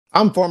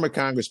I'm former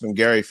Congressman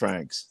Gary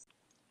Franks.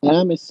 And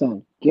I'm his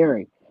son,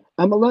 Gary,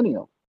 a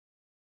millennial.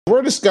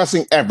 We're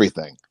discussing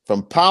everything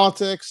from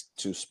politics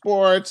to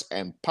sports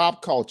and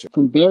pop culture.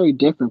 From very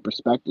different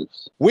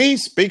perspectives. We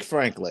speak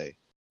frankly.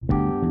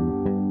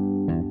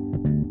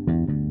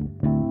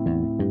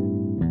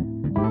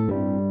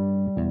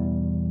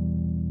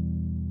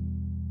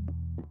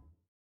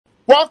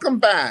 Welcome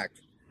back.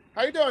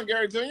 How you doing,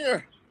 Gary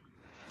Jr.?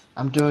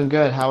 I'm doing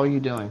good. How are you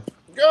doing?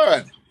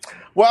 Good.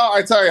 Well,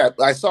 I tell you,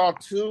 I saw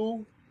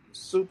two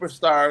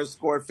superstars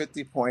scored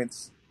 50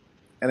 points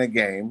in a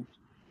game.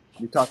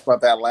 We talked about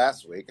that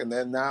last week, and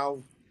then now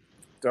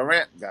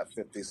Durant got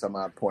 50 some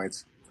odd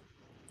points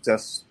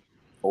just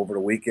over the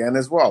weekend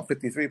as well,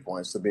 53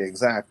 points to be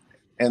exact.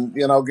 And,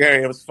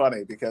 Gary, it was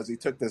funny because he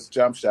took this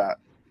jump shot.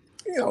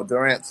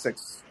 Durant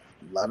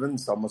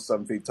 6'11", almost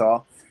 7 feet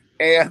tall,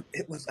 and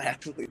it was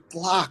actually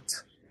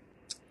blocked.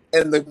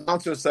 And the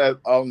announcer said,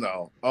 "Oh,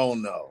 no, oh,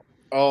 no,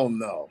 oh,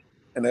 no."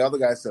 And the other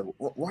guy said,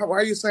 why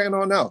are you saying,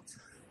 "Oh, no"?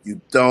 You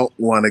don't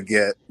want to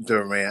get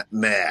Durant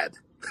mad.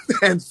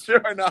 And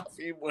sure enough,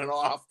 he went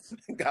off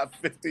and got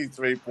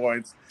 53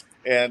 points.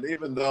 And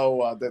even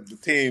though the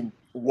team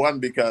won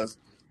because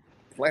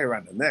player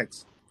on the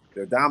Knicks,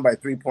 they're down by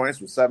 3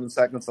 points with 7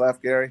 seconds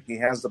left, Gary. He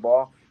has the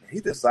ball. He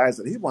decides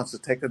that he wants to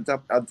take a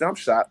jump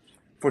shot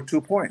for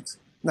 2 points.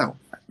 Now,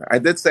 I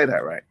did say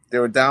that right. They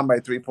were down by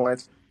 3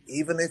 points.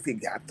 Even if he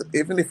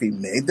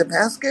made the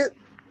basket,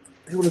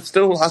 he would have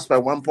still lost by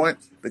 1 point.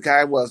 The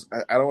guy was,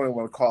 I don't even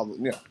want to call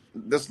it,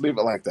 just leave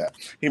it like that.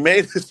 He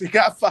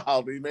got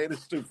fouled. He made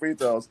his 2 free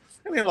throws,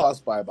 and he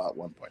lost by about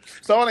 1 point.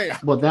 So anyhow.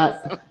 Well,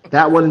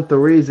 that wasn't the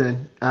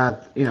reason,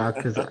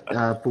 because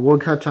but we'll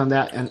touch on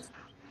that and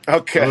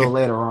okay. a little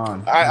later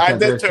on. I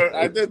did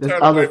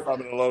turn away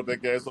from it a little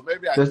bit, Gary. So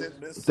maybe I did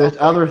miss something. There's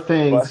other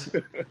things.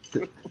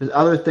 There's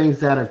other things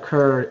that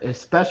occurred,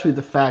 especially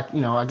the fact,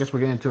 I guess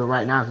we're getting into it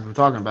right now because we're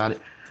talking about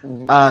it.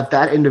 Mm-hmm.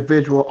 That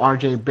individual,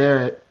 R.J.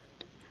 Barrett,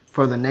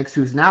 for the Knicks,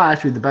 who's now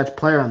actually the best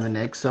player on the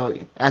Knicks. So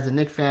as a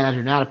Knicks fan, I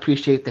do not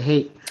appreciate the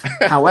hate.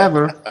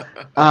 However,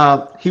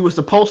 he was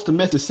supposed to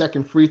miss his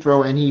second free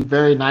throw, and he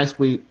very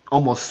nicely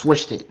almost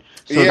switched it.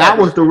 So that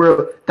was the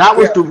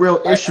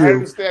real issue. I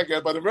understand,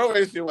 but the real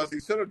issue was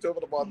he should have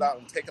dribbled the ball down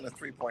and taken a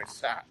 3-point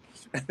shot.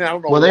 And I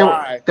don't know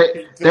why.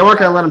 They weren't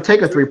going to let him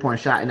take a 3-point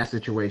shot in that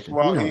situation.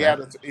 Well,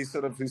 he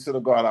should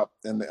have gone up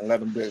and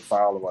let him do a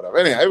foul or whatever.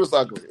 Anyhow, it was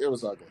ugly.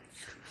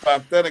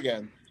 But then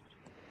again,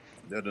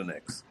 they're the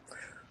Knicks.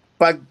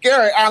 But,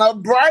 Gary, on a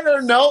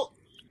brighter note,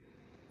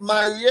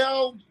 my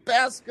Yale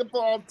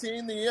basketball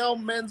team, the Yale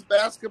men's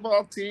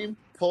basketball team,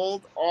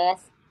 pulled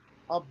off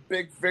a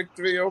big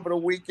victory over the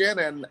weekend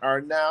and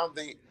are now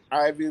the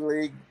Ivy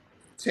League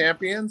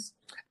champions.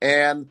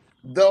 And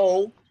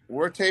though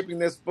we're taping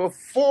this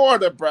before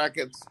the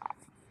brackets,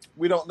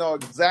 we don't know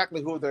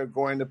exactly who they're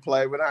going to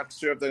play. We're not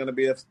sure if they're going to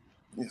be a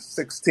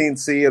 16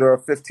 seed or a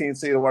 15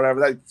 seed or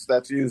whatever.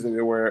 That's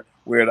usually where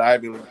the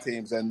Ivy League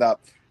teams end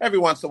up. Every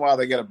once in a while,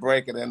 they get a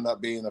break and end up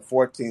being a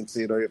 14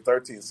 seed or a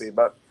 13 seed.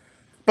 But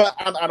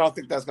I don't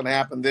think that's going to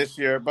happen this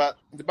year. But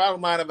the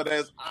bottom line of it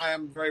is I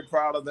am very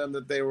proud of them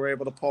that they were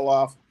able to pull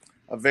off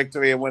a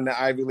victory and win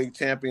the Ivy League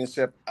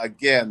championship.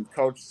 Again,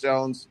 Coach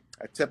Jones,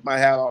 I tip my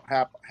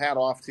hat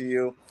off to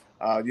you.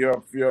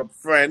 You're a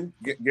friend.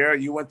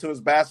 Gary, you went to his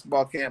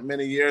basketball camp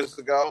many years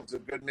ago. He's a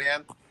good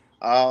man.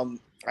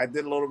 I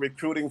did a little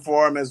recruiting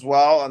for him as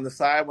well on the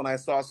side when I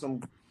saw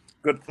some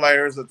good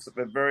players at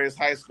various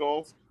high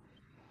schools.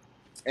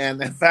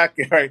 And in fact,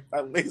 Gary,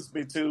 that leads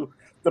me to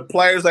the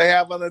players they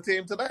have on the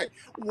team today.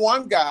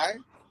 One guy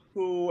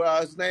who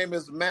his name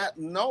is Matt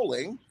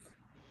Noling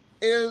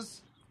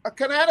is a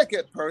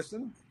Connecticut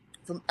person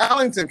from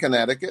Arlington,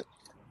 Connecticut.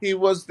 He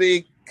was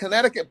the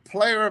Connecticut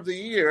Player of the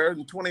Year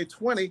in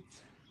 2020,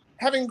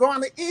 having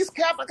gone to East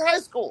Catholic High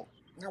School.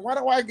 Now, why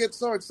do I get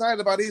so excited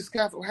about East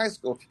Catholic High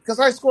School? Because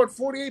I scored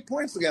 48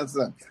 points against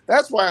them.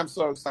 That's why I'm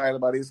so excited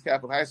about East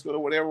Catholic High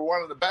School. They were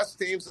one of the best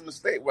teams in the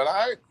state when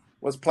I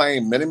was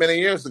playing many, many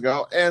years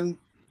ago. And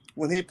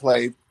when he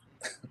played,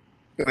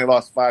 they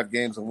lost 5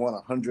 games and won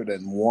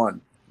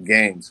 101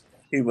 games.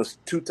 He was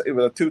a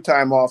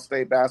 2-time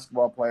All-State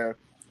basketball player.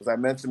 As I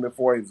mentioned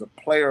before, he was a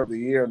Player of the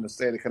Year in the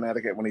state of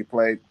Connecticut when he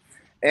played.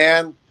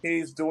 And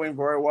he's doing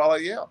very well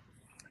at Yale.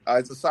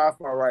 He's a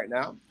sophomore right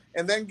now.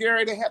 And then,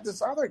 Gary, they had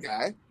this other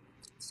guy.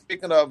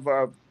 Speaking of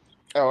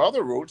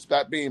other roots,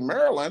 that being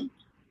Maryland,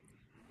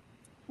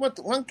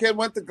 one kid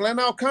went to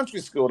Glenelg Country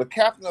School. The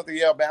captain of the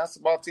Yale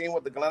basketball team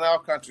went to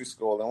Glenelg Country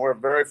School, and we're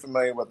very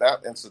familiar with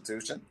that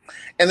institution.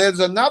 And there's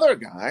another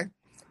guy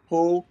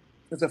who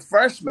is a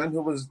freshman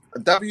who was a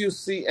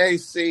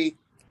WCAC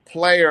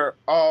player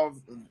of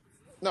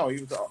 – no,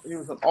 he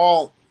was an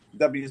all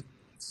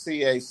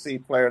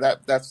WCAC player.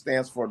 That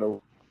stands for the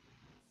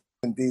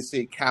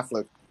D.C.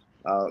 Catholic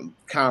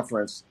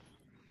Conference.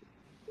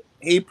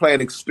 He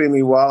played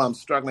extremely well. I'm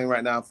struggling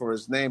right now for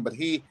his name, but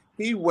he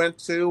went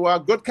to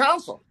Good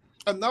Counsel,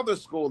 another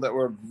school that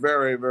we're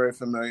very, very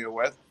familiar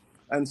with.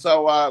 And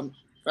so I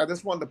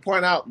just wanted to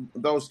point out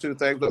those two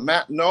things. But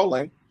Matt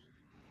Noling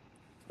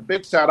a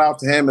big shout out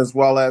to him as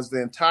well as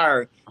the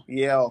entire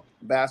Yale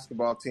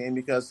basketball team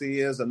because he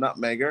is a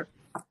nutmegger.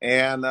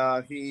 And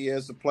he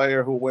is a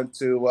player who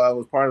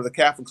was part of the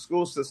Catholic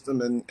school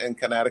system in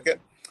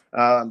Connecticut.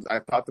 I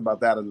talked about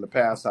that in the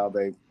past, how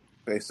they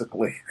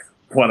basically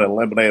want to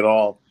eliminate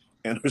all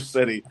inner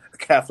city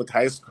Catholic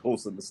high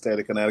schools in the state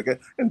of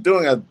Connecticut, and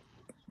doing a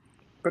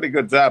pretty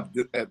good job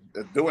at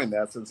doing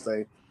that since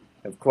they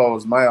have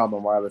closed my alma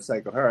mater,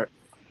 Sacred Heart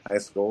High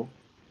School.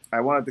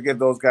 I wanted to give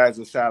those guys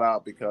a shout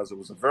out because it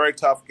was a very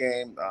tough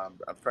game.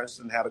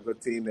 Princeton had a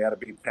good team. They had to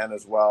beat Penn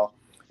as well.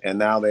 And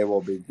now they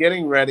will be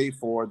getting ready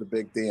for the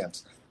big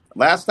dance.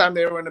 Last time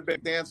they were in the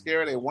big dance,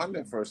 Gary, they won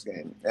their first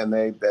game. And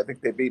I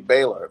think they beat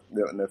Baylor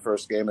in their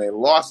first game. They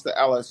lost to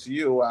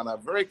LSU on a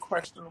very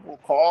questionable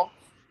call.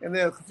 And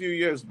then a few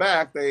years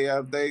back, they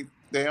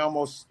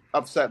almost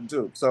upset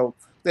Duke. So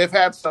they've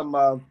had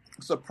some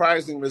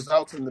surprising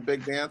results in the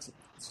big dance.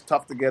 It's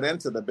tough to get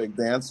into the big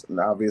dance,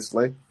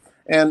 obviously.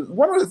 And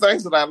one of the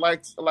things that I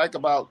like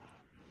about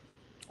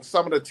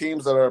some of the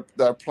teams that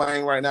are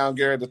playing right now,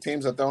 Gary, the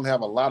teams that don't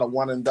have a lot of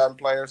one and done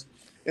players,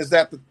 is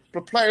that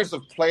the players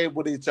have played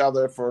with each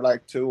other for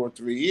like 2 or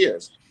 3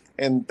 years,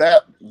 and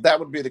that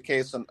would be the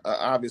case,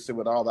 obviously,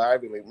 with all the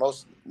Ivy League,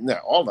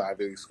 all the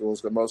Ivy League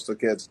schools, but most of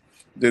the kids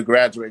do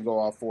graduate and go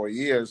off 4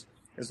 years.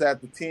 Is that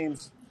the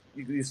teams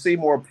you see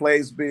more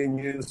plays being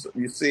used,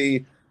 you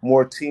see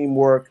more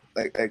teamwork,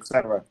 et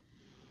cetera.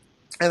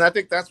 And I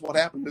think that's what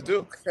happened to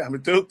Duke. I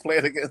mean, Duke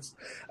played against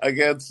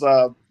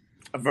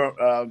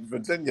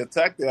Virginia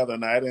Tech the other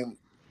night, and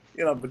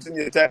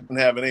Virginia Tech didn't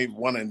have any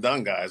one and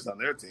done guys on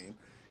their team,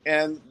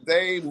 and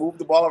they moved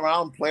the ball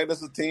around, played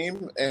as a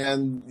team,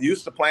 and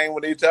used to playing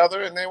with each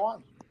other, and they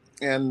won.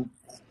 And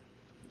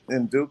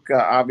Duke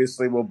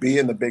obviously will be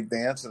in the big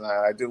dance, and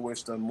I do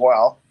wish them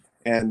well.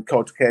 And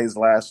Coach K's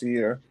last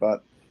year,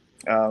 but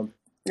it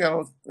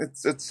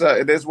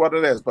is what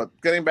it is. But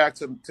getting back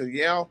to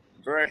Yale.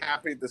 Very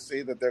happy to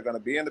see that they're going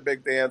to be in the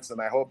big dance, and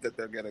I hope that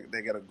they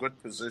get a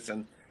good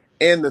position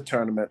in the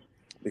tournament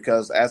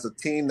because as a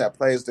team that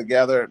plays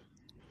together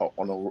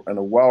in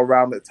a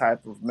well-rounded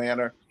type of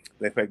manner,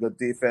 they play good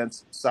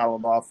defense,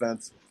 solid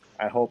offense.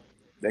 I hope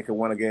they can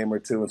win a game or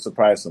two and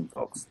surprise some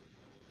folks.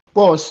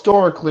 Well,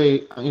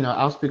 historically,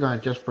 I'll speak on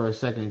it just for a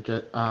second.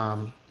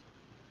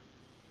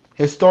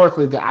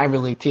 Historically, the Ivy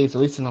League teams,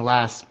 at least in the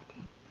last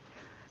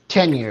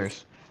 10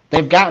 years,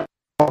 they've gotten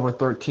over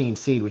 13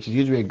 seed, which is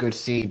usually a good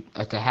seed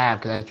to have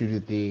because that's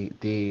usually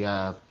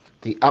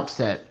the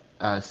upset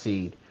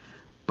seed.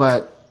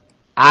 But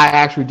I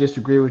actually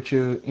disagree with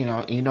you.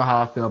 You know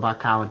how I feel about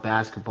college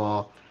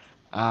basketball.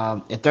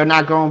 If they're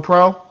not going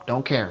pro,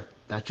 don't care.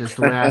 That's just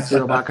the way I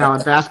feel about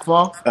college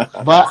basketball.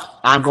 But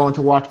I'm going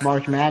to watch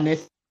March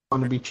Madness.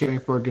 I'm going to be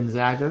cheering for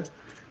Gonzaga.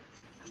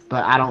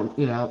 But I don't,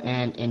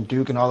 and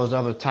Duke and all those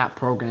other top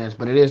programs.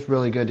 But it is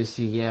really good to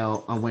see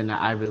Yale win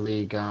the Ivy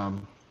League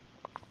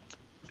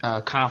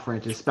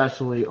conference,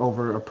 especially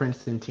over a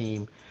Princeton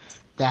team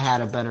that had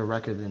a better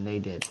record than they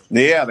did.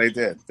 Yeah, they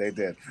did.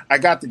 I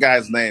got the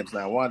guys' names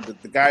now.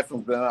 The guy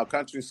from Glenelg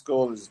Country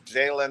School is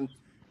Jalen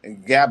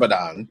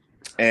Gabadon,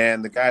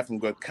 and the guy from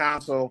Good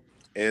Counsel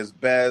is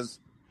Bez.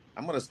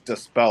 I'm going to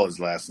just spell his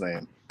last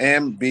name,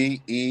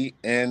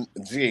 Mbeng.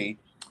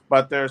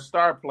 But their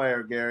star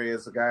player, Gary,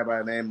 is a guy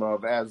by the name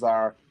of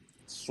Azar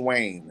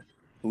Swain,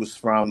 who's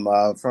from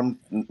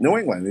New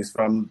England. He's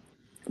from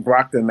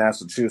Brockton,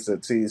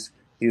 Massachusetts.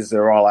 He's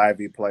their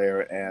all-Ivy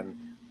player, and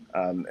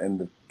in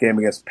the game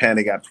against Penn,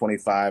 he got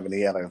 25, and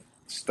he had a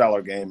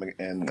stellar game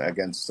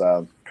against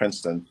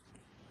Princeton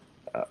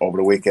over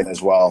the weekend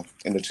as well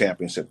in the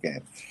championship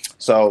game.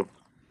 So,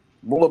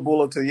 bula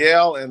bula to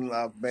Yale, and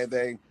may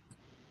they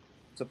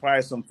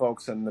surprise some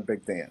folks in the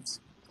big dance.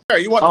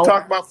 You want to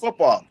talk about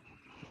football?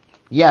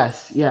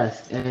 Yes,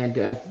 and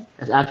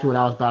that's actually what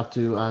I was about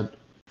to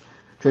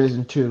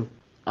transition to.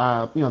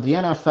 The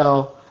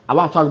NFL. I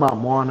want to talk about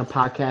more on the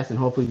podcast, and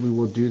hopefully we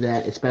will do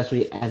that,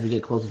 especially as we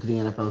get closer to the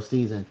NFL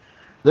season.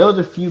 There was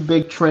a few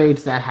big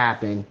trades that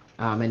happened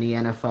in the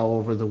NFL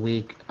over the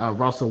week.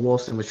 Russell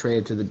Wilson was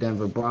traded to the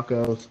Denver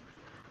Broncos.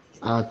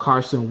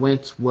 Carson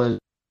Wentz was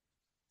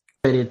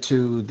traded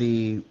to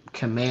the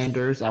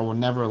Commanders. I will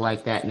never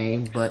like that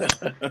name, but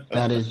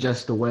that is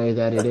just the way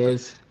that it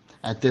is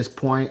at this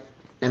point.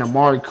 And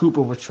Amari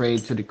Cooper was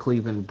traded to the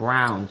Cleveland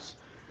Browns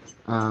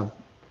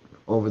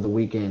over the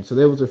weekend. So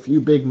there was a few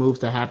big moves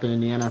that happened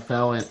in the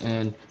NFL,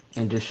 and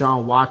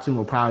Deshaun Watson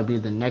will probably be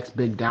the next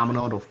big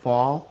domino to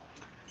fall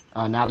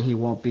now that he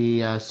won't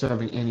be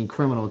serving any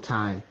criminal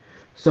time.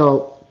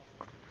 So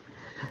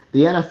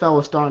the NFL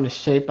is starting to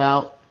shape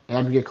out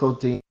as we get close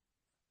to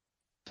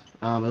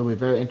it'll be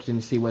very interesting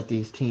to see what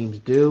these teams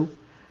do.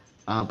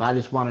 But I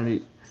just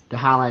wanted to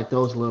highlight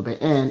those a little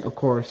bit. And, of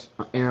course,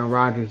 Aaron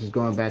Rodgers is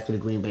going back to the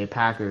Green Bay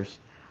Packers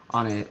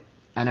on an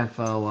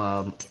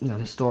NFL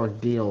historic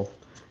deal.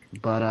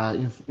 But,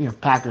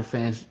 Packer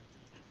fans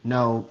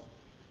know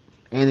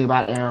anything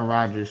about Aaron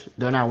Rodgers.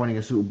 They're not winning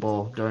a Super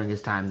Bowl during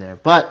his time there.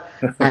 But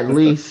at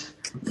least,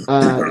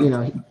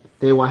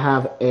 they will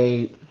have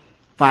a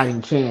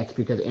fighting chance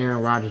because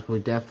Aaron Rodgers will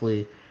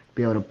definitely be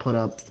be able to put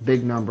up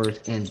big numbers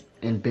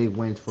and big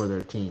wins for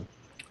their team.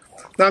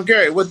 Now,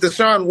 Gary, with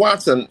Deshaun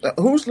Watson,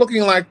 who's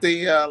looking like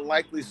the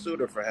likely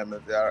suitor for him?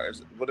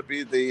 Would it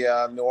be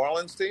the New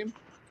Orleans team,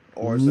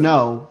 or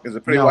No, is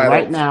it pretty no.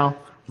 wide open?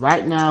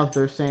 Right now,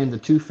 they're saying the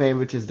two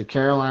favorites is the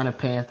Carolina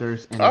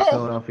Panthers and the Oh,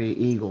 Philadelphia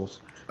Eagles.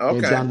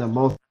 They've okay. done the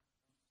most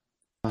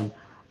on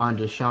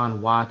Deshaun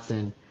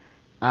Watson.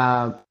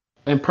 Uh,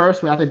 and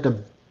personally, I think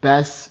the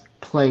best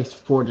place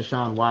for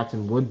Deshaun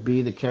Watson would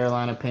be the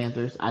Carolina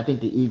Panthers. I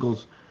think the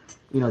Eagles,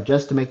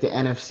 just to make the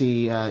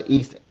NFC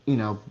East,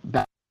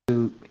 back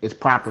to its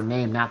proper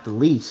name, not the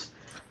least,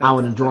 I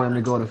would enjoy him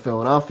to go to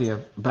Philadelphia.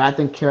 But I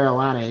think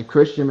Carolina, if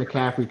Christian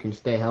McCaffrey can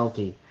stay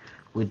healthy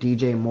with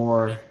DJ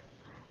Moore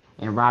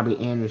and Robbie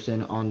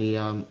Anderson on the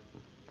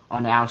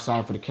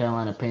outside for the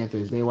Carolina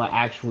Panthers, they will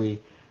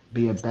actually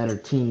be a better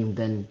team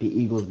than the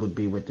Eagles would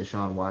be with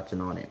Deshaun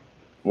Watson on it.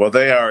 Well,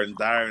 they are in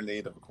dire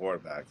need of a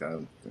quarterback.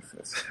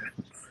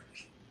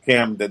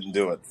 Cam didn't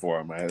do it for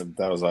him.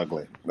 That was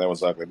ugly. That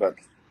was ugly. But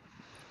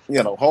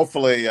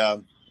hopefully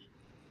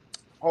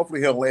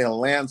he'll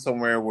land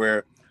somewhere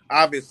where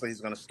obviously he's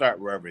going to start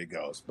wherever he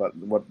goes. But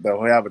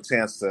they'll have a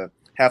chance to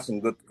have some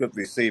good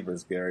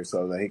receivers, Gary,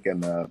 so that he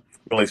can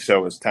really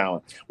show his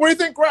talent. Where do you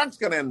think Gronk's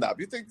going to end up?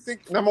 You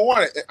think number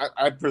one?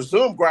 I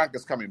presume Gronk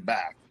is coming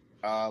back.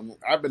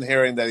 I've been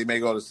hearing that he may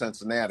go to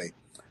Cincinnati.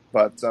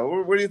 But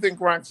where do you think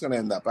Gronk's going to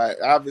end up? I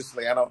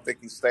don't think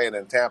he's staying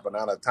in Tampa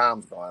now that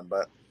Tom's gone.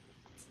 But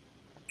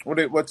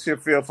what's your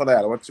feel for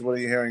that? What are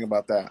you hearing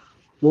about that?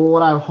 Well,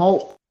 what I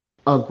hope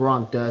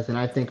Gronk does, and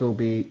I think it will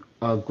be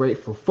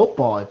great for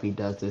football if he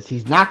does this.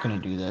 He's not going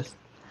to do this,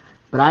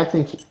 but I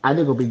think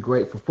it'll be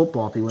great for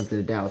football if he went to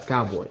the Dallas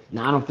Cowboys.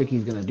 Now, I don't think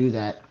he's going to do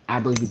that.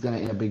 I believe he's going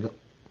to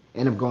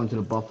end up going to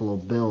the Buffalo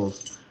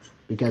Bills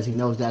because he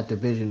knows that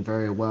division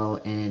very well,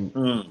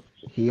 and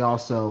he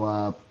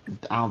also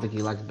I don't think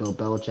he likes Bill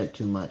Belichick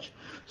too much.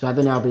 So I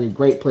think that'll be a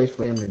great place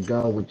for him to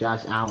go with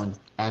Josh Allen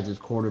as his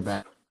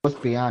quarterback. Let's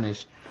be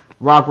honest,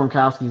 Rob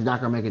Gronkowski's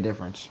not going to make a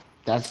difference.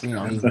 That's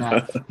he's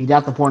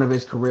at the point of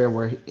his career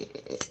where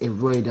it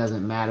really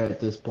doesn't matter at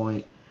this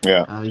point.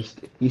 Yeah.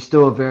 He's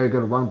still a very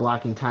good run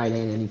blocking tight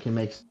end, and he can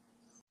make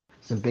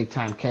some big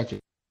time catches.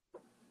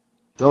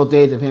 Those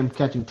days of him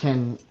catching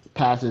 10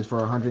 passes for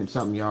 100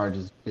 something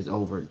yards is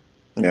over.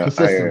 Yeah,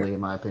 consistently, in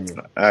my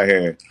opinion. I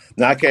hear you.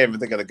 Now, I can't even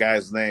think of the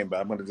guy's name,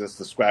 but I'm going to just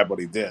describe what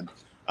he did.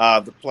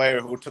 The player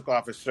who took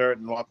off his shirt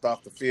and walked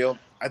off the field.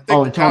 I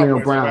think Antonio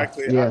Brown. I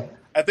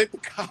think the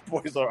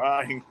Cowboys are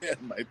eyeing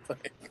him, I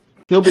think.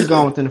 He'll be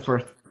gone within the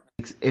first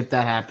weeks if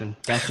that happened.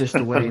 That's just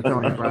the way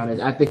Antonio Brown is.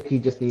 I think he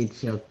just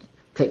needs,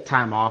 take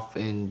time off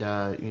and,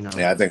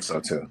 Yeah, I think so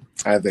too.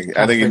 I think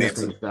he needs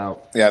to.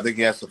 Yeah, I think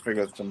he has to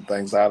figure some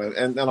things out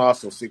and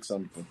also seek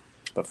some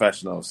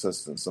professional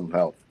assistance, some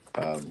help.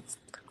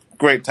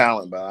 Great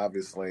talent, but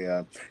obviously,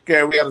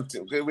 Gary,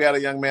 we had a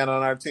young man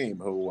on our team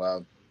who,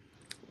 and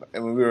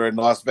when we were in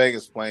Las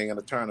Vegas playing in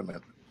a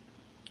tournament,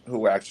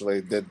 who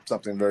actually did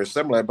something very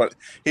similar, but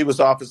he was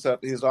off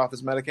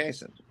his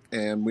medication,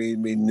 and we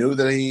knew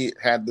that he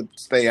had to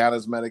stay on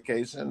his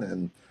medication,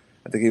 and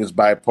I think he was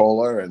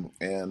bipolar,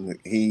 and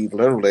he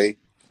literally,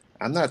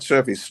 I'm not sure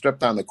if he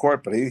stripped on the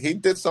court, but he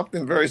did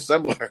something very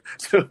similar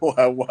to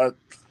what.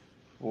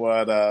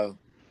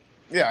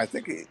 Yeah, I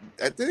think he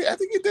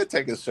did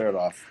take his shirt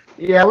off.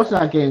 Yeah, let's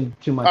not getting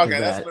too much of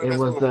that. It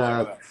was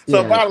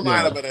so. Bottom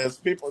line of it is,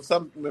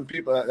 when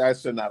people, I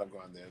should not have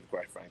gone there.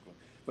 Quite frankly,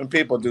 when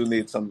people do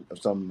need some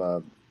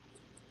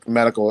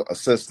medical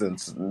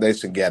assistance, they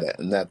should get it,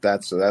 and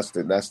that's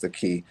the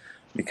key,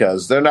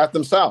 because they're not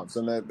themselves,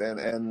 and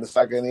it's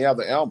like any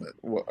other ailment,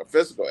 a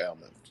physical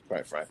ailment,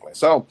 quite frankly.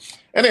 So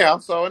anyhow,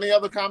 any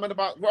other comment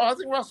about? Well, I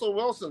think Russell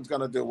Wilson's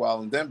going to do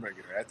well in Denver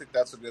here. I think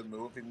that's a good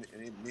move.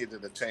 He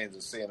needed a change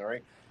of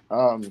scenery.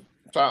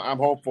 So I'm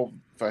hopeful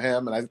for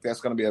him, and I think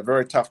that's going to be a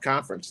very tough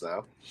conference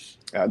now.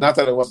 Not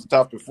that it wasn't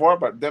tough before,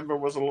 but Denver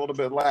was a little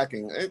bit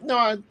lacking.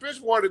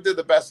 Bridgewater did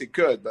the best he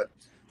could, but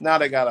now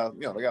they got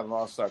an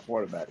all-star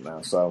quarterback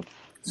now, so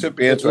it should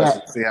be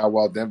interesting to see how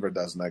well Denver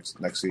does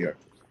next year.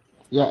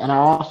 Yeah, and I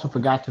also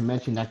forgot to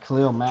mention that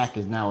Khalil Mack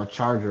is now a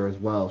Charger as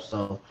well.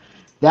 So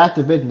that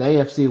division, the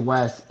AFC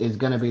West, is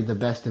going to be the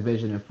best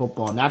division in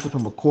football, not just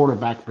from a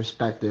quarterback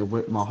perspective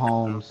with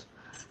Mahomes,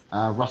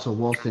 Russell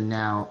Wilson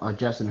now,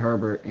 Justin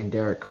Herbert, and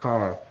Derek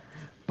Carr,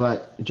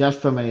 but just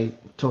from a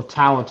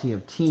totality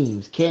of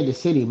teams.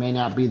 Kansas City may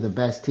not be the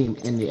best team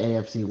in the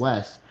AFC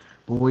West,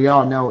 but we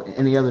all know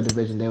in the other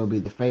division they will be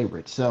the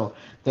favorites. So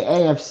the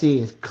AFC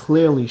is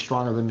clearly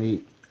stronger than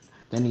the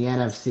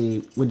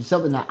NFC, which is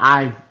something that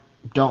I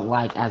don't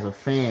like as a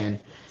fan,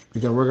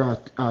 because we're going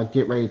to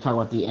get ready to talk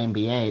about the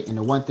NBA. And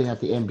the one thing that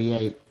the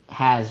NBA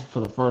has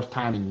for the first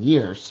time in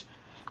years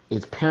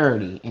is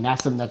parity. And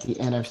that's something that the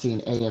NFC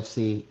and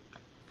AFC,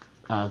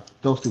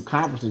 those two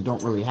conferences,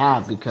 don't really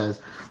have, because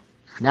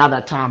now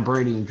that Tom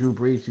Brady and Drew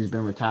Brees, who's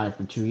been retired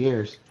for 2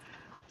 years,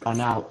 are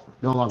now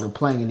no longer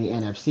playing in the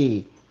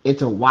NFC,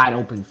 it's a wide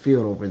open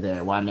field over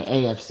there. While in the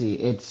AFC,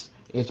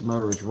 it's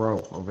murderer's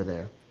row over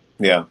there.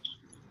 Yeah,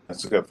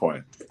 that's a good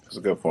point.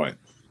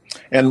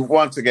 And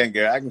once again,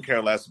 Gary, I can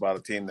care less about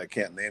a team that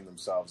can't name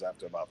themselves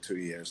after about 2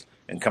 years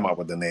and come up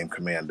with the name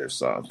Commanders.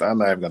 So I'm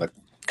not even going to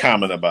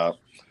comment about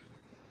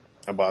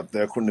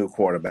their new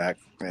quarterback.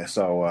 And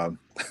so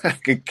I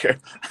could care.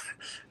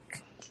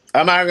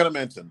 I'm not going to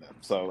mention them.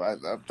 So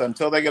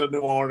until they get a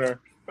new owner,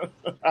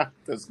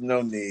 there's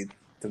no need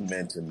to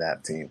mention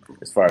that team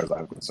as far as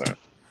I'm concerned.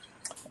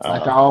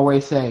 Like I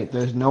always say,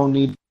 there's no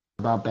need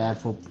about bad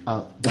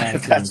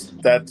That's teams.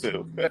 that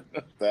too.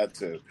 That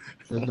too.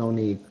 There's no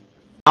need.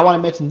 I want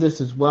to mention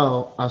this as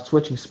well.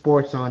 Switching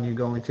sports on you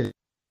going to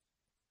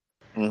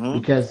Mm-hmm.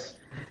 because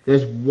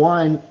there's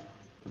one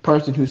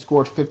person who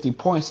scored 50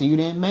 points that you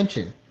didn't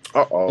mention,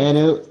 Uh-oh.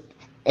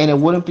 and it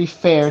wouldn't be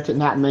fair to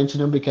not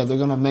mention him because they're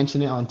gonna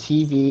mention it on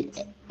TV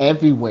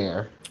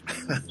everywhere.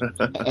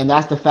 And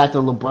that's the fact that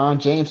LeBron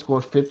James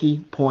scored 50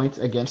 points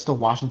against the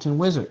Washington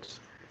Wizards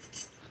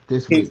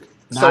this he week.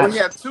 so he Not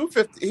had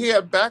 250. He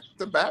had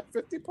back-to-back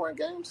 50-point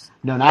games.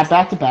 No, not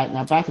back to back,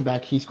 not back to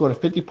back. He scored a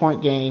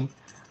 50-point game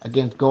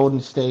against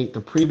Golden State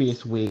the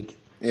previous week.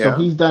 So Yeah.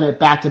 he's done it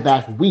back to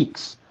back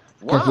weeks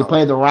because he Wow.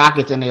 played the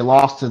Rockets and they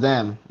lost to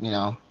them, you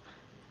know.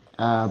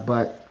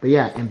 But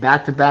yeah, in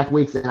back to back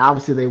weeks, and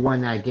obviously they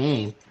won that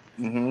game.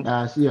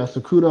 Mm-hmm.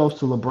 So kudos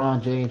to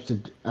LeBron James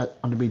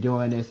to be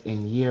doing this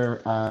in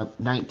year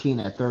 19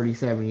 at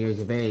 37 years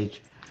of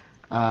age.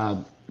 Uh,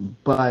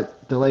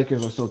 but the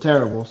Lakers are so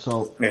terrible,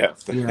 so Yeah.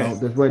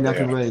 there's really They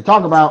nothing are. really to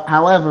talk about.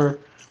 However,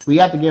 we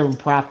have to give them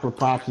props where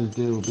props is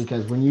due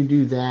because when you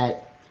do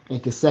that in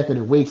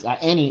consecutive weeks at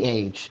any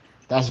age,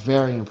 that's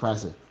very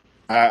impressive.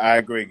 I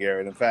agree,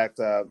 Garrett. In fact,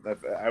 I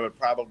would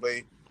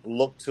probably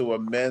look to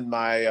amend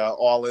my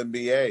All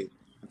NBA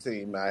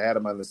team. I had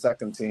him on the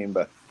second team,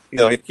 but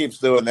he keeps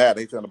doing that.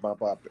 He's going to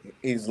bump up.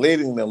 He's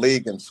leading the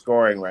league in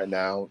scoring right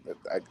now,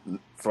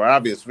 for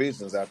obvious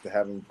reasons. After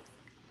having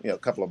a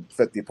couple of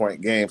 50-point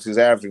games, he's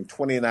averaging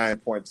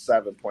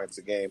 29.7 points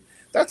a game.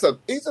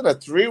 He's in a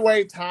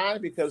three-way tie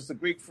because the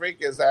Greek Freak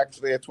is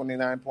actually at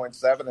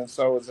 29.7, and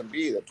so is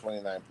Embiid at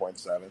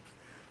 29.7.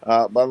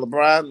 But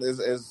LeBron is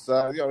he's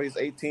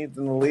 18th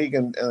in the league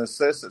in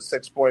assists at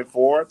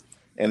 6.4,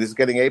 and he's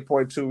getting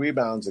 8.2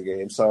 rebounds a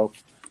game. So,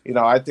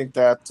 I think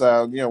that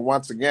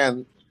once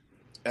again,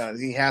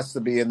 he has to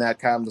be in that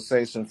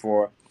conversation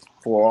for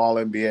All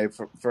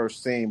NBA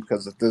first team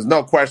because there's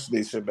no question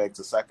he should make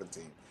the second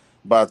team.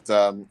 But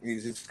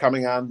he's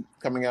coming on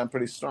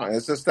pretty strong.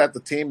 It's just that the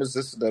team is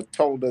just a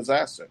total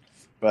disaster.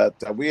 But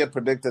we had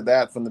predicted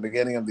that from the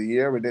beginning of the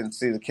year. We didn't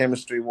see the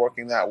chemistry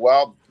working that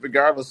well,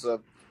 regardless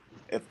of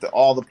if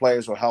all the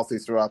players were healthy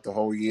throughout the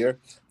whole year.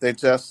 They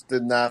just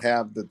did not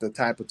have the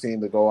type of team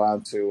to go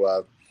on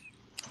to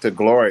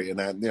glory. And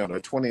that, they're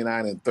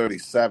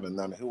 29-37.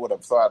 I mean, who would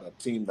have thought a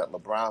team that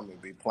LeBron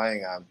would be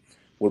playing on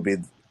would be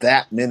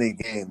that many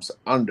games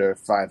under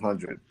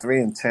 500?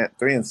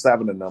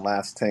 3-7 in the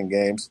last 10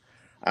 games.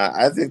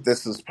 I think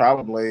this is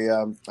probably.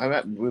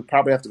 We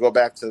probably have to go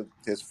back to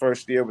his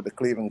first year with the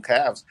Cleveland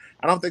Cavs.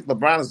 I don't think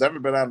LeBron has ever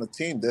been on a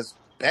team this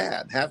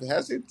bad.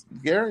 Has he,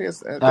 Gary?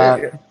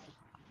 Uh,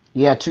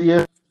 yeah, 2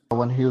 years ago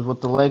when he was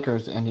with the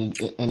Lakers and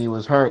he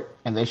was hurt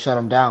and they shut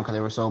him down because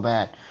they were so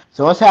bad.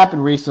 So it's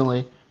happened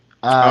recently.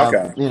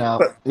 Okay,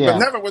 but Yeah,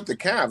 never with the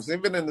Cavs.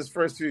 Even in his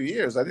first few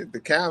years, I think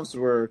the Cavs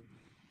were.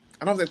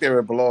 I don't think they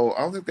were below. I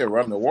don't think they were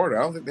underwater.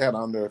 I don't think they had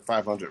under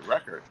 500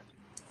 record.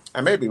 I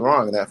may be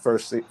wrong in that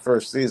first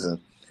season.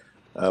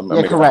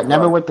 yeah, correct.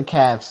 Never with the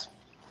Cavs.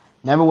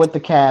 Never with the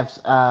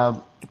Cavs.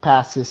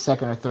 Past his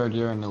second or third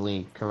year in the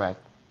league.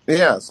 Correct.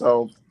 Yeah,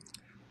 so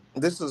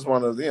this is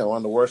one of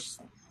the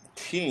worst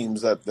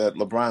teams that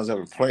LeBron's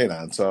ever played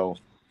on. So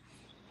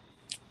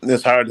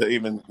it's hard to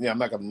even. I'm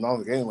not going to know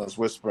if anyone's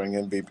whispering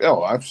MVP.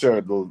 Oh, I'm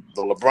sure the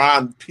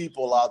LeBron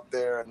people out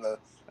there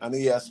on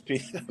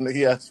ESPN, on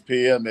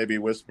ESPN, maybe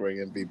whispering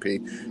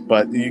MVP,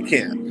 but you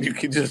can't. You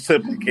just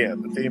simply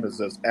can't. The team is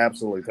just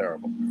absolutely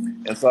terrible.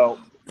 And so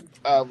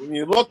when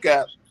you look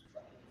at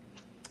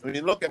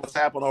what's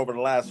happened over the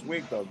last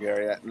week, though,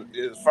 Gary,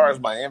 as far as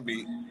my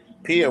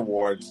MVP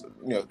awards,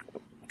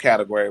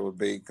 category would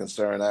be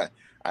concerned,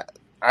 I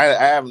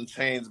haven't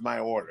changed my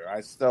order.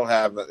 I still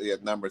have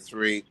at number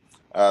 3,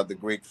 the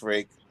Greek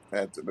Freak.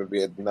 That would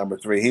be at number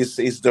 3.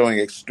 He's doing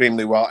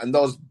extremely well, and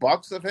those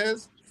Bucks of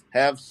his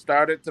have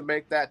started to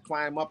make that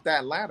climb up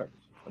that ladder.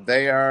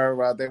 They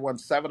won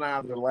 7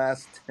 out of their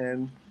last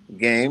 10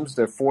 games.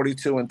 They're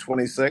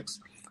 42-26,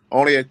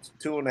 only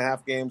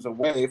 2.5 games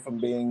away from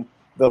being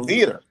the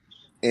leader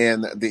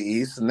in the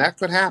East, and that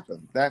could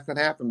happen. That could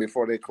happen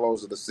before they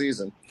close of the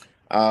season.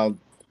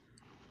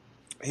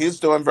 He's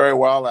doing very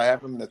well. I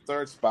have him in the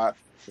 3rd spot.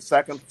 The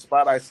 2nd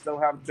spot, I still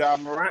have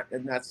John Morant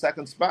in that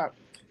 2nd spot.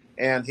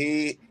 And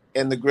he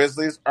and the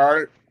Grizzlies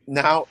are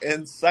now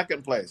in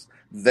 2nd place.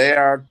 They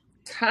are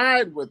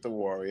tied with the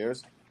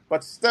Warriors,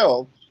 but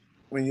still,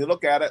 when you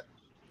look at it,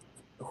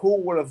 who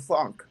would have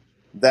thunk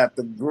that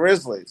the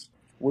Grizzlies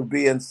would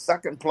be in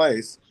 2nd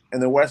place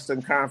in the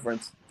Western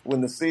Conference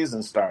when the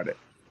season started?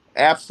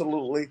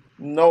 Absolutely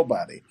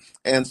nobody.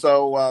 And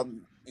so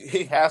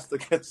he has to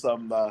get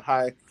some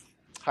high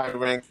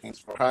rankings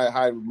for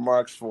high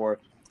marks for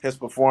his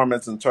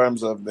performance in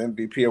terms of the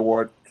MVP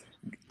award,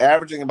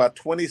 averaging about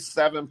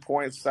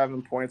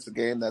 27.7 points a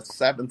game. That's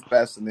seventh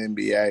best in the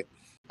NBA.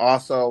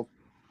 Also,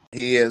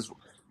 he is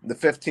the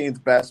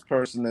 15th best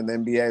person in the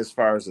NBA as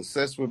far as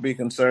assists would be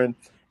concerned.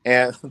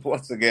 And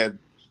once again,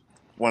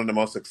 one of the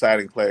most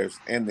exciting players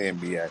in the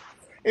NBA.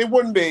 It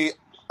wouldn't be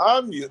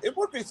it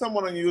would be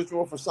somewhat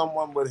unusual for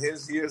someone with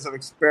his years of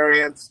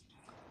experience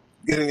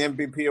getting the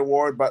MVP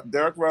award, but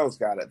Derrick Rose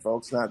got it,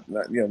 folks. Not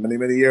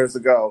many years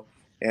ago,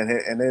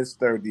 in his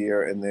third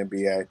year in the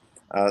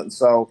NBA.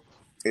 So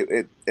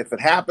if it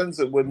happens,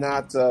 it would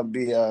not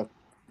be a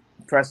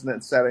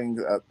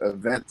precedent-setting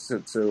event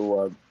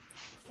to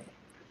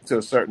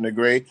a certain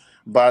degree.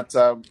 But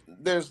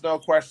there's no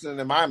question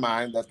in my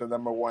mind that the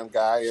number one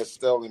guy is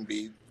still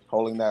Embiid,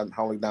 holding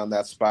down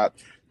that spot.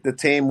 The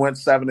team went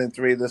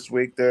 7-3 this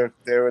week. They're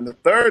in the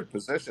third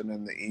position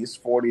in the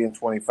East,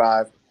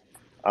 40-25.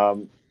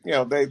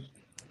 They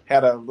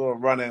had a little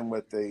run-in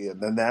with the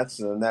Nets,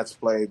 and the Nets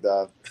played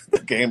the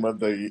game of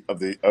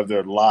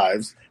their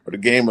lives, or the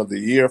game of the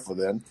year for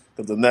them,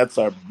 because the Nets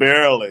are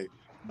barely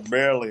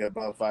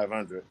above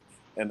 500.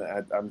 And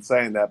I'm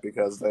saying that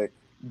because they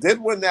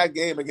did win that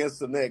game against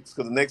the Knicks,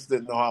 because the Knicks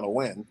didn't know how to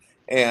win,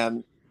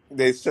 and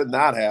they should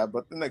not have,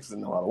 but the Knicks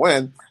didn't know how to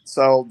win.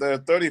 So they're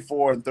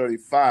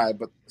 34-35,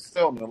 but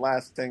still in the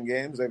last 10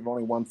 games, they've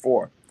only won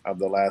 4 of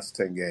the last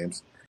 10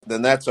 games. The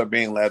Nets are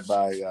being led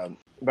by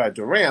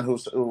Durant, who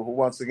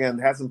once again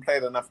hasn't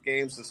played enough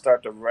games to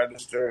start to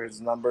register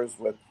his numbers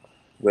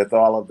with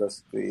all of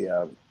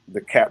the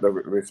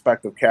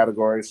respective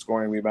categories,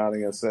 scoring,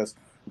 rebounding, assists.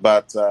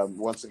 But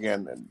once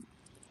again,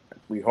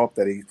 we hope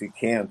that he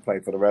can play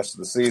for the rest of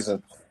the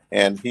season,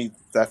 and he's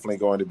definitely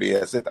going to be.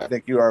 I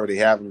think you already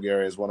have him,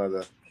 Gary, as one of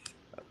the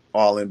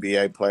All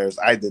NBA players.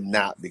 I did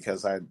not,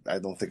 because I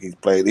don't think he's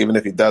played, even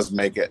if he does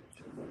make it,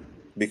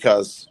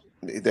 because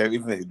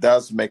even if he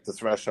does make the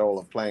threshold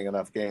of playing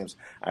enough games,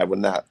 I would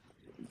not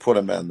put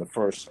him in the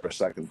first or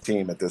second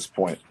team at this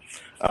point.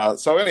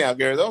 So anyhow,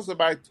 Gary, those are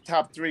my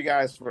top 3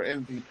 guys for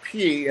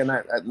MVP, and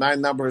at my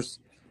numbers,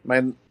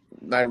 my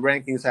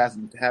rankings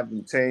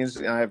haven't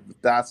changed. I have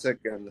Doncic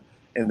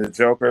and the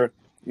Joker,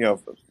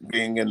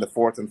 being in the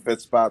 4th and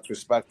 5th spots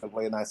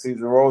respectively, and I see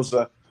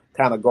DeRozan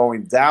kind of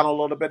going down a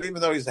little bit,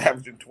 even though he's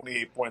averaging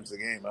 28 points a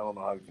game. I don't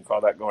know how you can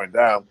call that going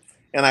down.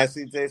 And I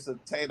see Jason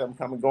Tatum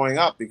going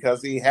up,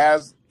 because he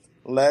has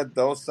led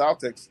those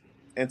Celtics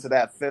into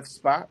that 5th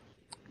spot.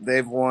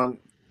 They've won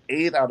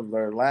 8 out of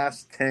their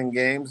last 10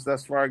 games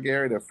thus far,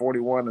 Gary. They're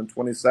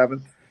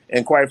 41-27.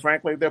 And quite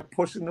frankly, they're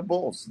pushing the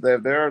Bulls.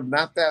 They're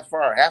not that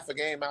far, half a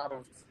game out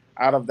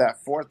of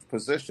that 4th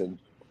position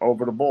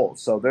over the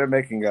Bulls. So they're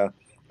making a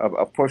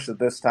push at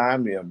this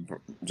time.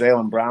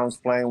 Jaylen Brown's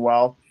playing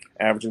well,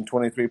 averaging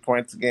 23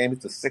 points a game. He's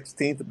the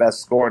 16th best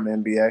scorer in the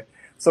NBA.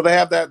 So they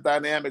have that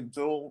dynamic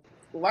duel.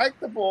 Like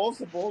the Bulls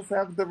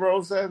have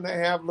DeRozan and they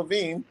have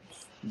Levine,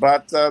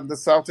 but the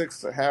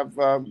Celtics have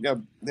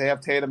they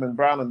have Tatum and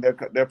Brown, and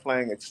they're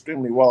playing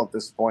extremely well at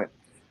this point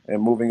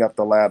and moving up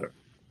the ladder.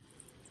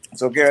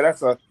 So Gary,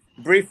 that's a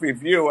brief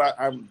review.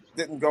 I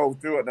didn't go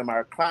through it in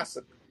my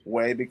classic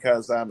way,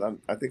 because I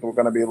think we're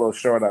going to be a little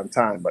short on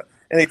time. But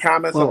any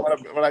comments on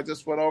what I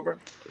just went over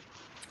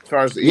as far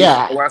as the East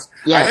and the West?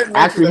 I didn't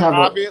mention the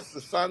obvious. The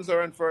Suns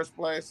are in first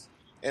place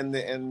in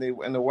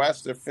the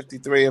West. They're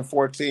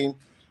 53-14.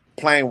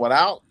 Playing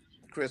without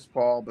Chris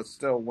Paul, but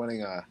still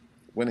winning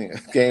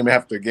game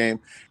after game.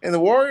 And the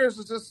Warriors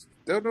are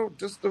they're in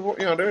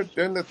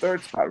the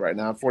 3rd spot right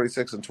now,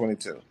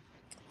 46-22.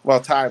 Well,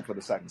 tied for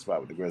the 2nd spot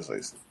with the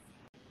Grizzlies.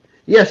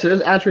 Yes, it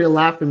was actually a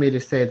lot for me to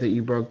say that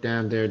you broke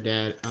down there,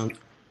 Dad.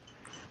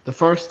 The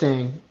first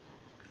thing,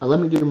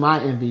 let me do my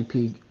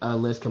MVP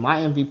list, because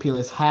my MVP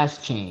list has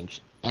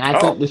changed, and I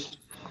think this.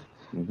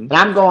 Mm-hmm. And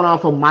I'm going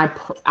off of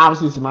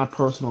obviously this is my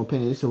personal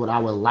opinion. This is what I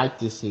would like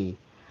to see.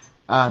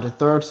 The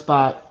 3rd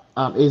spot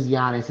is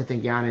Giannis. I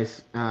think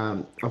Giannis,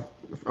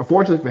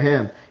 unfortunately for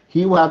him,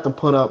 he will have to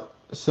put up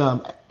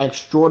some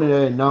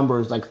extraordinary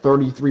numbers, like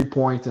 33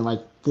 points and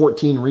like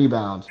 14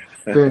 rebounds,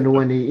 for him to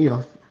win the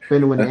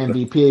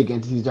MVP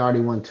against. He's already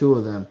won 2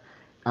 of them,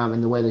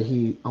 in the way that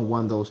he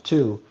won those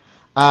 2.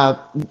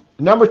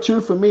 Number 2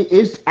 for me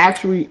is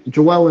actually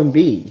Joel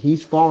Embiid.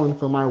 He's fallen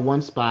from my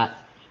 1 spot,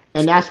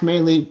 and that's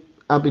mainly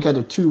because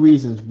of 2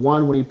 reasons.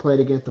 One, when he played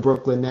against the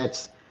Brooklyn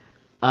Nets,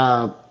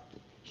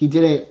 he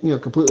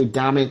didn't, completely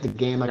dominate the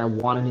game like I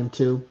wanted him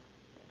to,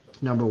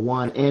 number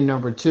 1. And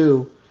number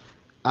 2,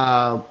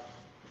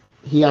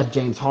 he has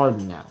James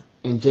Harden now.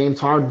 And James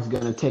Harden's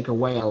going to take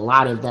away a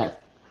lot of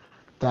that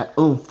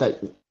oomph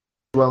that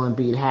Joel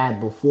Embiid had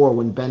before,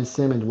 when Ben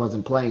Simmons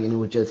wasn't playing and it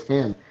was just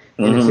him.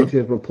 Mm-hmm. And the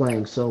Sixers were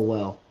playing so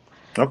well.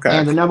 Okay.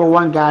 And the number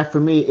 1 guy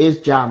for me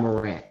is Ja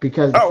Morant,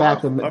 because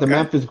the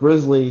Memphis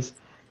Grizzlies,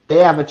 they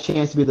have a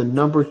chance to be the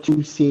number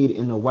 2 seed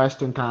in the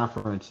Western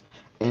Conference.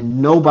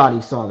 And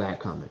nobody saw that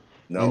coming.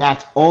 No. And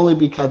that's only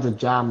because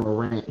of Ja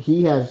Morant.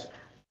 He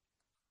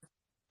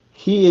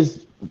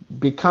is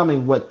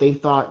becoming what they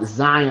thought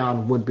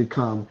Zion would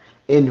become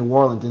in New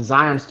Orleans. And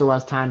Zion still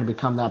has time to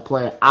become that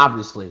player,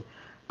 obviously.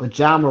 But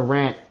Ja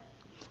Morant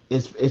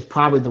is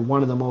probably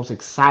one of the most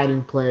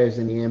exciting players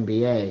in the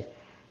NBA,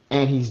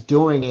 and he's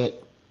doing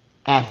it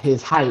at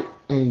his height,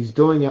 and he's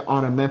doing it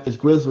on a Memphis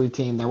Grizzlies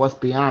team that, let's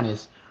be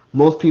honest,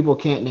 most people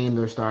can't name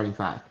their starting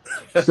five.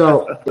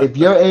 So if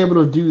you're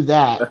able to do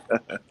that,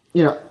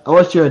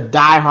 unless you're a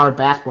diehard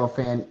basketball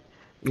fan,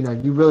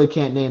 you really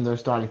can't name their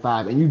starting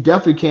five, and you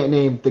definitely can't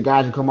name the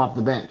guys who come off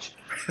the bench.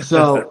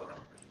 So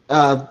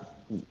uh,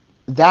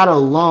 that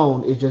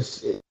alone is just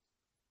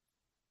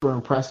super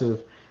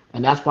impressive,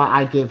 and that's why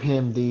I give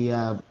him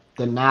the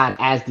nod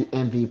as the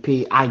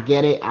MVP. I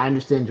get it. I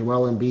understand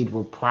Joel Embiid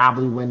will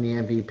probably win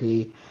the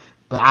MVP,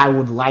 but I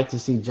would like to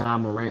see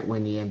John Morant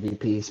win the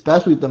MVP,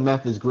 especially if the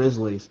Memphis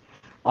Grizzlies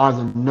are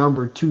the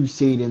number 2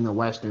 seed in the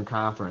Western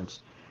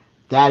Conference.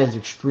 That is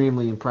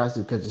extremely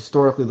impressive because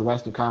historically the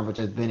Western Conference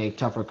has been a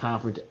tougher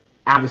conference.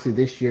 Obviously,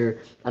 this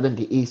year I think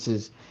the East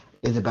is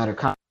a better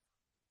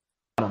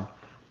conference,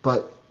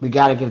 but we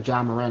got to give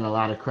John Morant a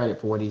lot of credit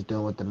for what he's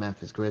doing with the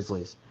Memphis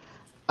Grizzlies.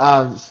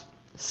 Uh,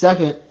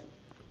 Second,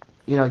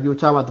 you were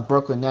talking about the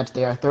Brooklyn Nets.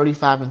 They are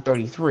 35 and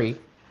 33,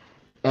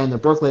 and the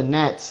Brooklyn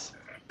Nets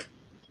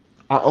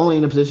are only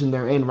in the position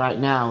they're in right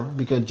now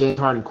because James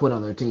Harden quit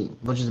on their team.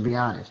 Which is, to be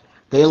honest,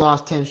 they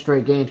lost 10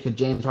 straight games because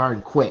James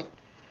Harden quit,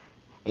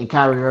 and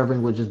Kyrie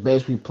Irving was just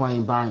basically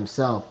playing by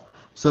himself.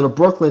 So the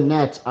Brooklyn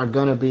Nets are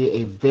going to be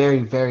a very,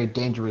 very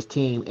dangerous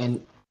team.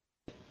 And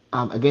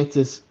against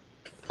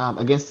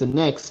the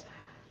Knicks,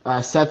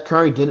 Seth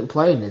Curry didn't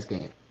play in this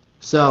game.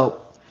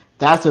 So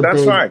that's a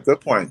That's big right.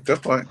 Good point.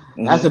 Good point.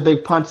 that's a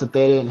big punch that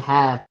they didn't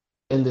have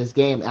in this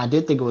game. And I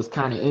did think it was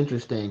kind of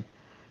interesting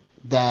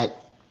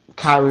that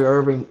Kyrie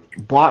Irving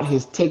bought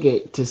his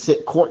ticket to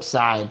sit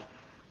courtside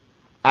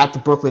at the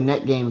Brooklyn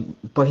Net game,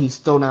 but he's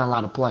still not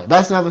allowed to play.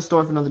 That's another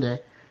story for another day.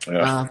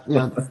 Yeah.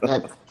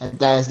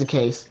 That is the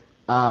case.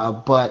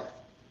 But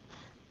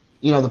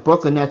the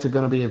Brooklyn Nets are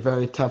going to be a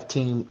very tough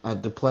team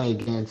to play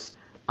against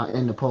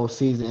in the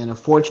postseason. And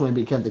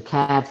unfortunately, because the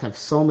Cavs have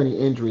so many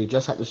injuries,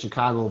 just like the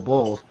Chicago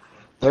Bulls,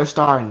 they're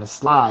starting to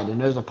slide. And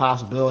there's a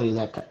possibility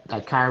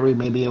that Kyrie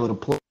may be able to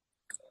play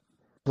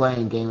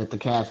playing game if the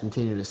Cavs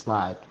continue to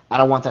slide. I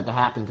don't want that to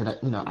happen because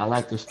I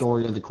like the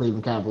story of the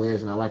Cleveland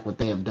Cavaliers and I like what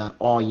they have done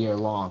all year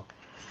long.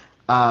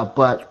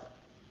 But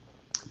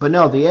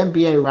no, the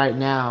NBA right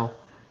now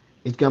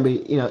is gonna be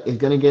is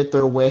gonna get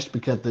their wish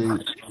because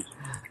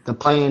the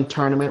play-in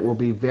tournament will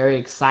be very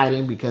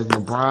exciting because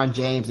LeBron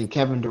James and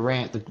Kevin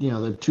Durant, the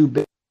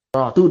two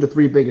of the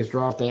three biggest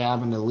draws they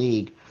have in the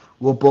league,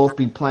 will both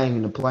be playing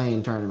in the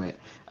play-in tournament.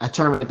 A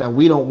tournament that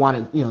we don't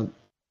want to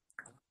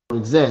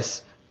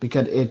exist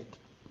because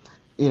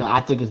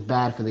I think it's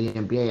bad for the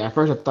NBA. At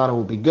first, I thought it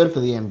would be good for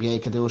the NBA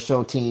because it will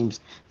show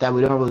teams that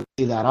we don't really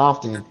see that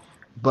often.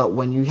 But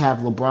when you have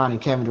LeBron and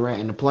Kevin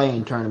Durant in the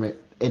play-in tournament,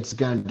 it's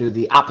going to do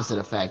the opposite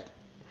effect.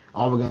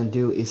 All we're going to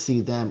do is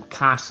see them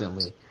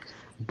constantly.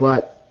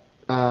 But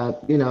I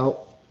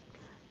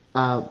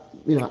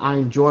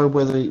enjoy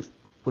where the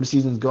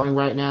season's going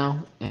right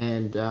now,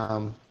 and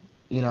I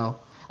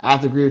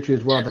have to agree with you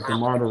as well that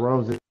DeMar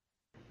DeRozan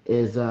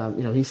is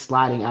he's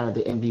sliding out of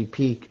the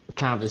MVP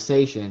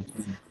conversation,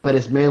 but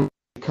it's mainly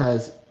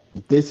because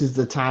this is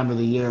the time of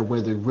the year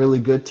where the really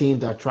good teams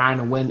that are trying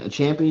to win a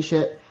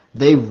championship,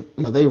 they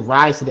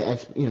rise to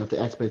the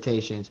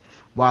expectations,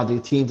 while the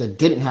teams that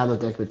didn't have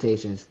those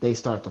expectations, they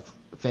start to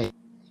fade.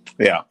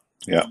 Yeah,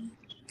 yeah.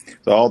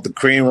 So all the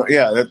cream,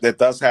 yeah, that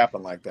does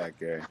happen like that,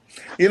 Gary.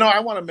 I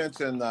want to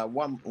mention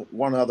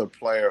one other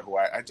player who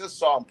I just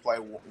saw him play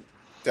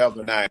the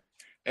other night,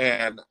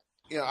 and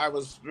I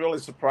was really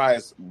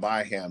surprised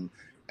by him.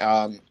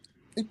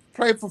 He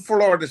played for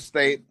Florida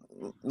State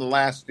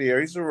last year.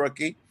 He's a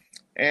rookie,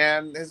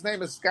 and his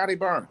name is Scotty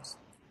Barnes,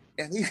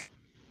 and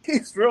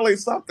he's really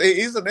something.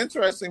 He's an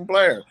interesting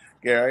player,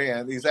 Gary,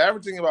 and he's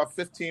averaging about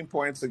 15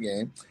 points a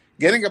game,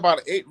 getting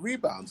about 8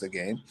 rebounds a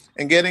game,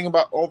 and getting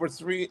about over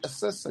 3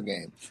 assists a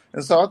game.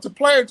 And so it's a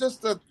player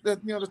just to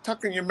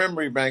tuck in your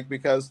memory bank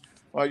because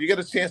you get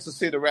a chance to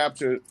see the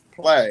Raptors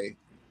play.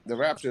 You're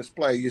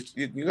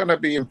going to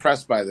be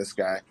impressed by this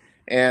guy,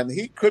 and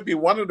he could be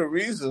one of the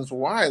reasons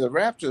why the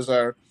Raptors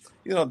are,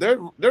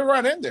 they're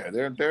right in there.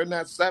 They're in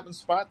that 7th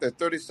spot. They're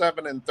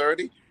 37 and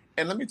 30.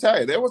 And let me tell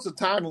you, there was a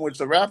time in which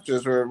the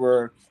Raptors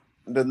were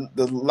the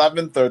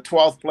 11th or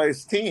 12th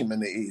place team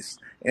in the East,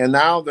 and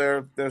now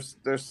they're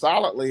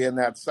solidly in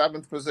that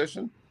 7th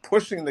position,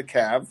 pushing the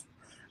Cavs,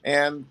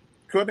 and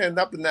could end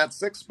up in that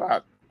 6th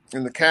spot.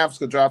 And the Cavs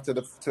could drop to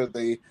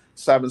the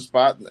 7th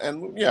spot.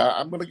 And yeah,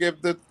 I'm going to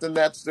give the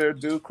Nets their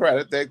due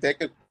credit. They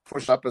could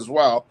push up as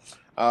well.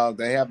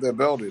 They have the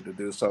ability to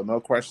do so, no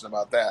question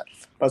about that.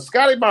 But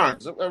Scotty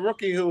Barnes, a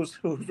rookie who's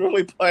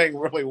really playing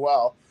really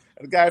well,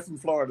 and a guy from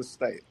Florida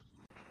State.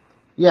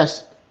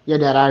 Yes, yeah,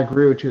 Dad, I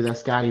agree with you that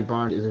Scotty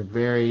Barnes is a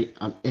very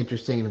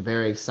interesting and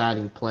very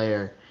exciting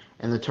player.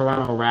 And the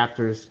Toronto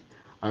Raptors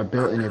are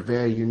built in a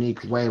very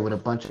unique way with a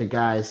bunch of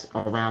guys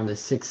around the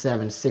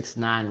 6'7",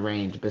 6'9"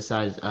 range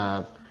besides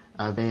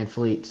Van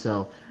Fleet.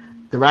 So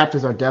the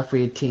Raptors are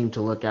definitely a team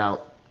to look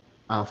out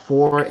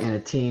for and a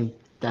team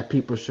that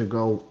people should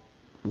go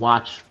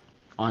watch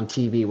on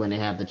TV when they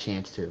have the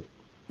chance to.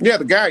 Yeah,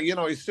 the guy,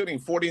 he's shooting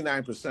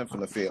 49%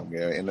 from the field,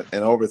 Gary, and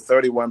over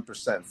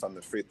 31% from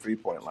the free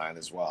 3-point line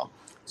as well.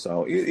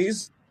 So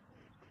he's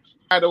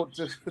to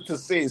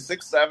see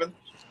 6'7",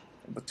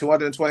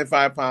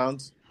 225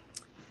 pounds.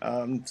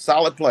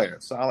 Solid player.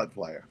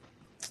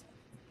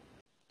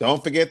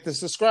 Don't forget to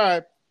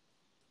subscribe.